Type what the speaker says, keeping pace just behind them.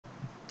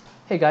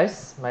Hey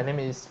guys, my name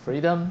is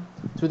Freedom.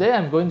 Today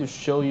I'm going to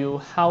show you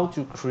how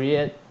to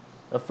create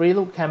a free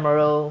look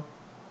camera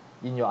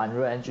in your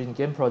Unreal Engine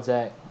game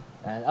project,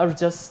 and I'll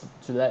just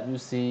to let you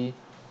see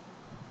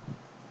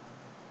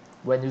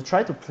when you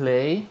try to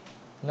play.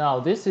 Now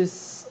this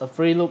is a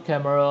free look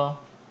camera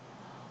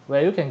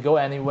where you can go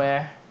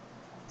anywhere.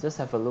 Just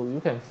have a look,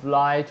 you can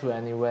fly to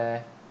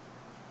anywhere.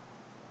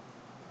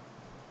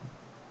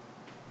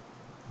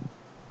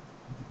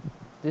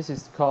 This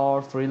is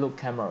called free look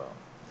camera.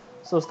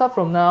 So start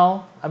from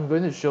now, I'm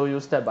going to show you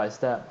step by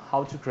step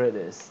how to create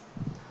this.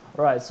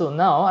 Alright, so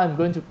now I'm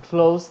going to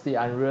close the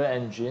Unreal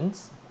Engine.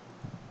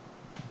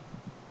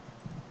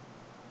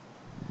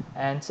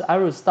 And I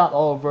will start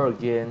all over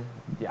again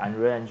the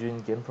Unreal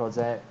Engine game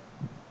project.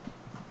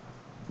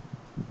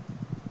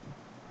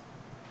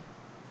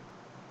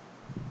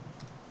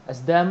 As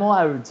demo,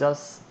 I will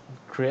just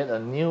create a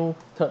new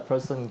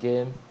third-person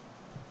game.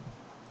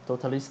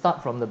 Totally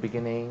start from the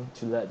beginning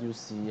to let you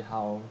see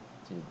how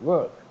it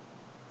works.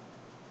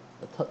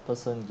 The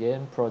third-person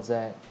game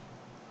project.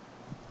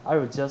 I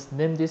will just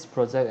name this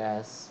project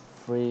as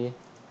Free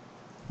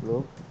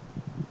Look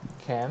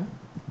Cam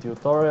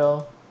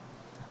Tutorial.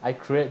 I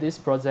create this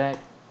project.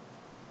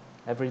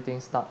 Everything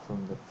starts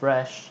from the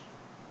fresh.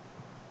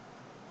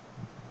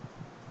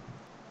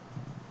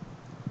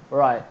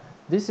 Alright,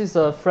 this is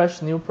a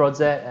fresh new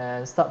project,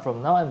 and start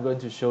from now I'm going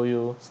to show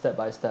you step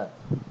by step.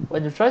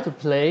 When you try to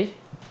play,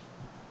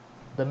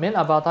 the main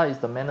avatar is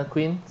the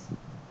mannequin,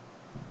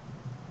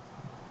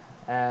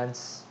 and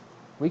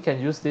we can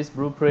use this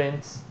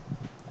blueprint.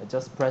 I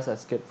just press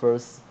escape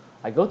first.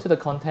 I go to the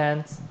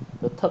contents,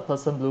 the third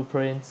person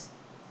blueprint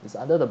is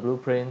under the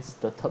blueprints,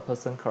 the third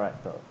person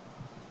character.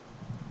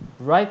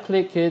 Right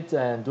click it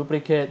and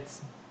duplicate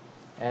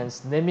and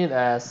name it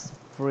as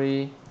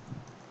free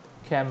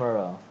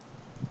camera,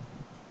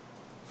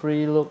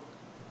 free look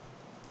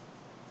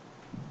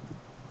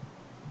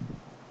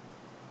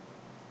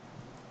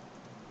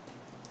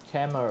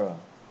camera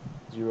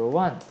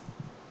 01.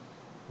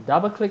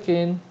 Double click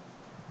in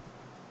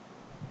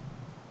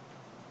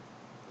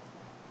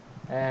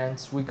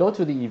and we go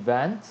to the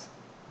event.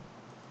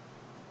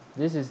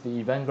 This is the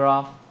event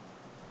graph.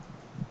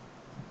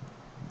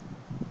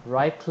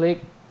 Right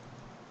click,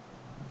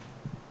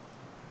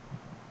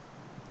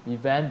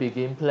 event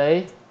begin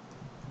play.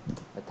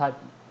 I type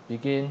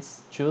begins,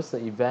 choose the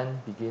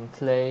event begin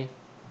play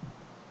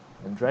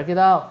and drag it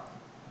out.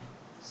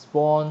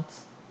 Spawn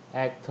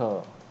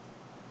actor.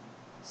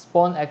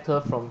 Spawn actor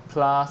from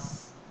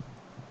class,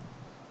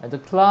 and the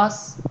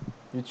class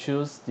you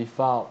choose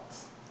default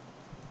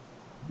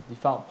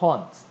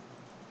point.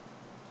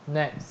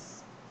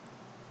 Next,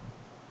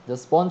 the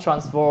spawn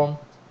transform,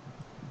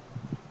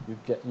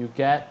 you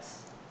get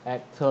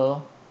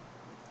actor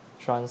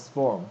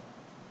transform.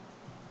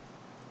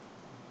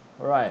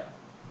 Alright,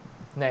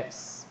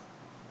 next,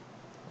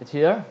 it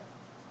here,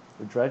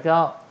 you drag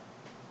out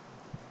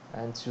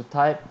and you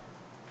type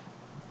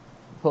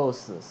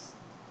poses.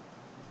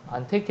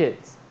 Untick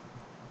it.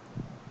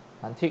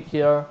 Untick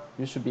here,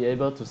 you should be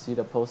able to see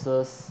the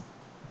poses.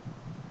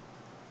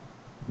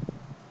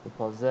 The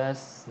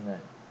possess.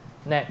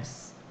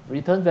 Next,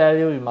 return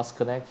value, you must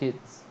connect it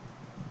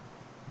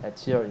at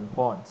here in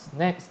points.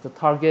 Next, the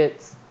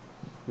target,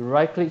 you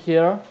right click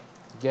here,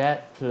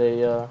 get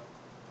player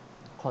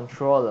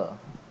controller.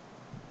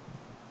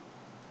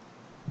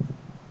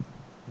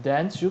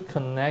 Then you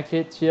connect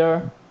it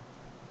here.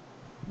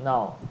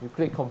 Now you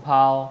click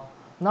compile.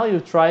 Now you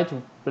try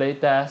to play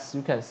test,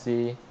 you can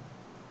see.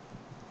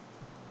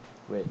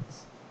 Wait.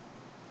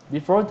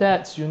 Before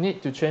that, you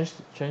need to change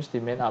the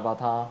main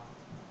avatar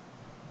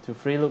to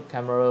free look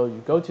camera.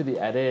 You go to the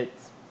edit,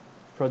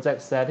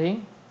 project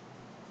setting,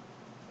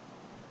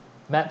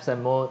 maps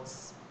and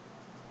modes,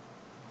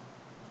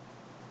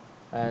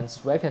 and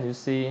where can you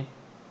see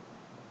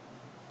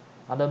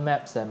other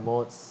maps and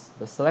modes?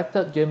 The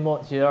selected game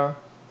mode here,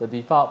 the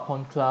default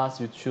point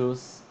class you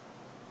choose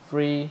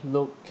free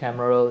look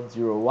camera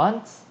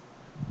 01.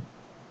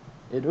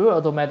 It will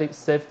automatically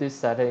save this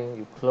setting.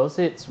 You close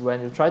it.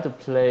 When you try to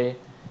play,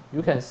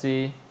 you can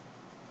see.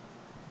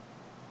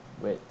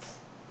 Wait,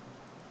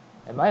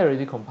 am I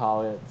already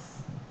compiled it?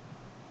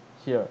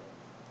 Here.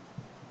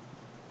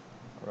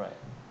 Right.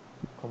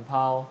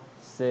 Compile,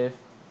 save.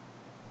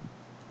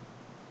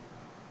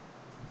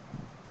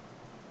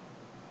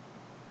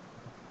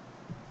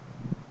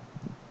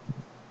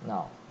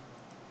 Now,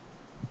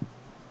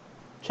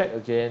 check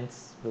again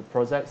the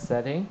project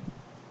setting,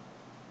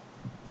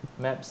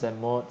 maps and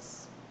modes.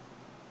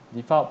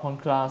 Default point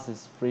class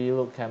is free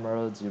look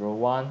camera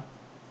 01.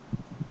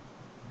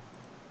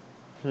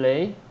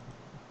 Play.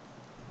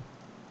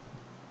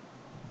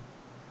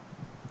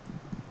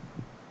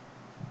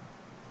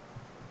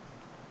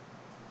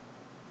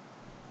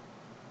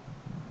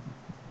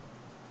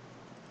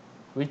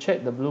 We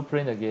check the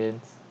blueprint again.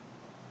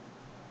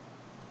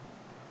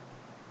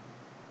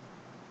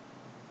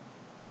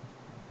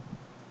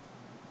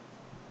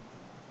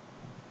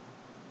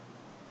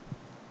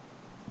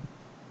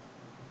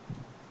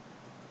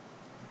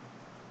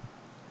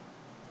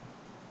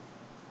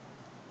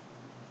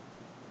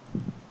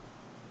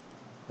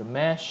 the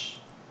mesh,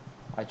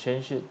 I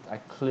change it, I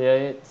clear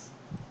it,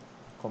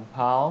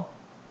 compile,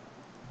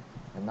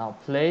 and now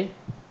play.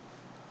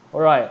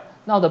 Alright,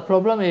 now the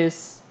problem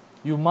is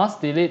you must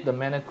delete the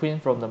mannequin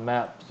from the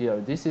map here.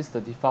 This is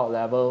the default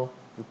level.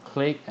 You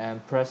click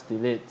and press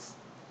delete.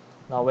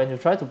 Now when you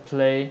try to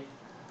play,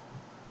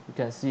 you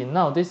can see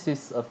now this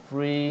is a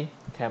free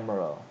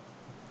camera.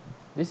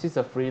 This is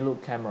a free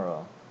look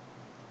camera.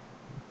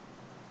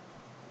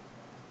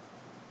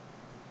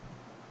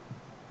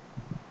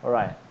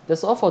 Alright,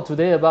 that's all for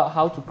today about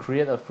how to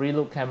create a free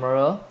look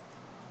camera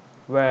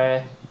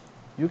where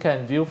you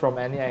can view from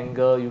any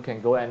angle, you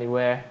can go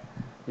anywhere.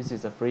 This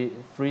is a free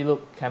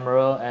look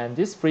camera, and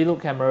this free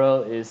look camera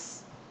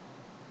is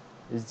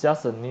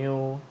just a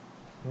new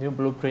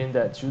blueprint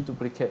that you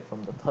duplicate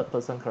from the third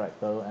person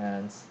character,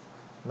 and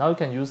now you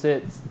can use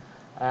it.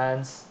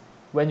 And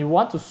when you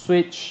want to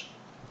switch,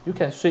 you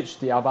can switch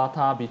the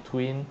avatar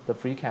between the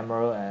free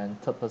camera and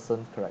third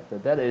person character.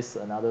 That is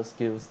another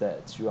skills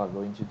that you are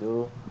going to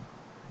do.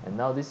 And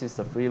now this is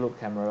the free look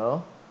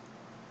camera.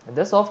 And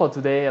that's all for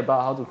today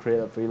about how to create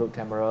a free look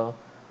camera.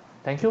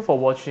 Thank you for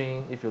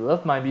watching. If you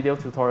love my video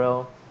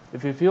tutorial,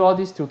 if you feel all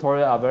these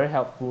tutorials are very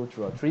helpful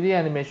through 3D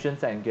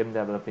animations and game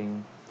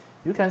developing,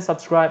 you can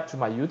subscribe to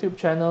my YouTube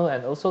channel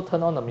and also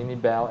turn on the mini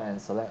bell and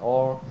select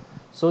all,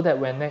 so that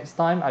when next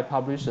time I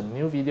publish a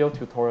new video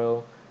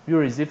tutorial, you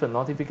receive a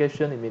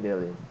notification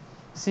immediately.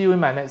 See you in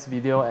my next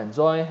video.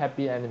 Enjoy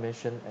happy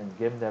animation and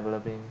game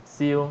developing.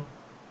 See you.